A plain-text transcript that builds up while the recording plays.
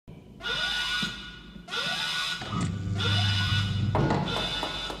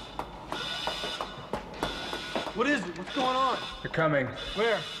What's going on? They're coming.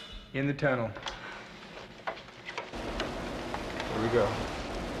 Where? In the tunnel. Here we go.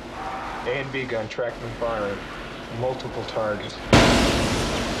 A and B gun tracking and firing. Multiple targets.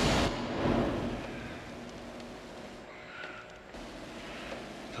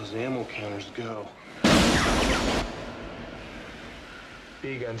 Those ammo counters go.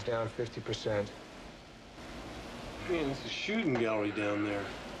 B gun's down 50%. Man, it's a shooting gallery down there.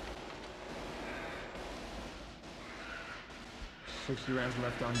 60 rounds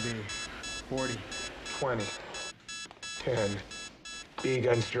left on B. 40. 20. 10. B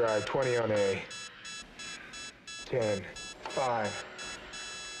guns dry. 20 on A. 10. 5.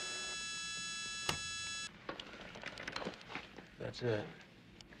 That's it.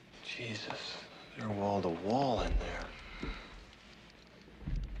 Jesus, they're wall to wall in there.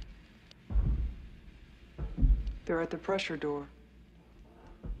 They're at the pressure door.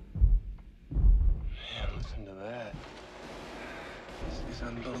 Man, listen to that. This is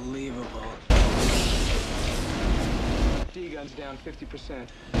unbelievable. D gun's down 50%.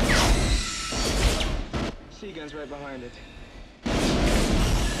 C gun's right behind it. How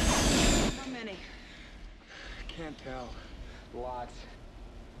many? Can't tell. Lots.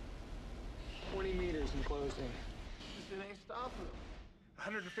 20 meters in closing. This ain't stopping them.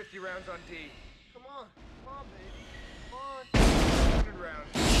 150 rounds on D. Come on, baby. Come on. 100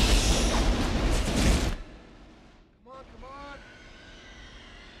 rounds. Come on.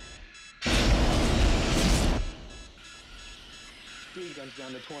 D gun's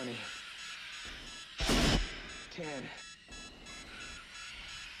down to 20. 10.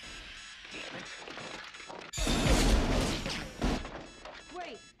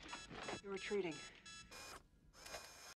 Wait! You're retreating.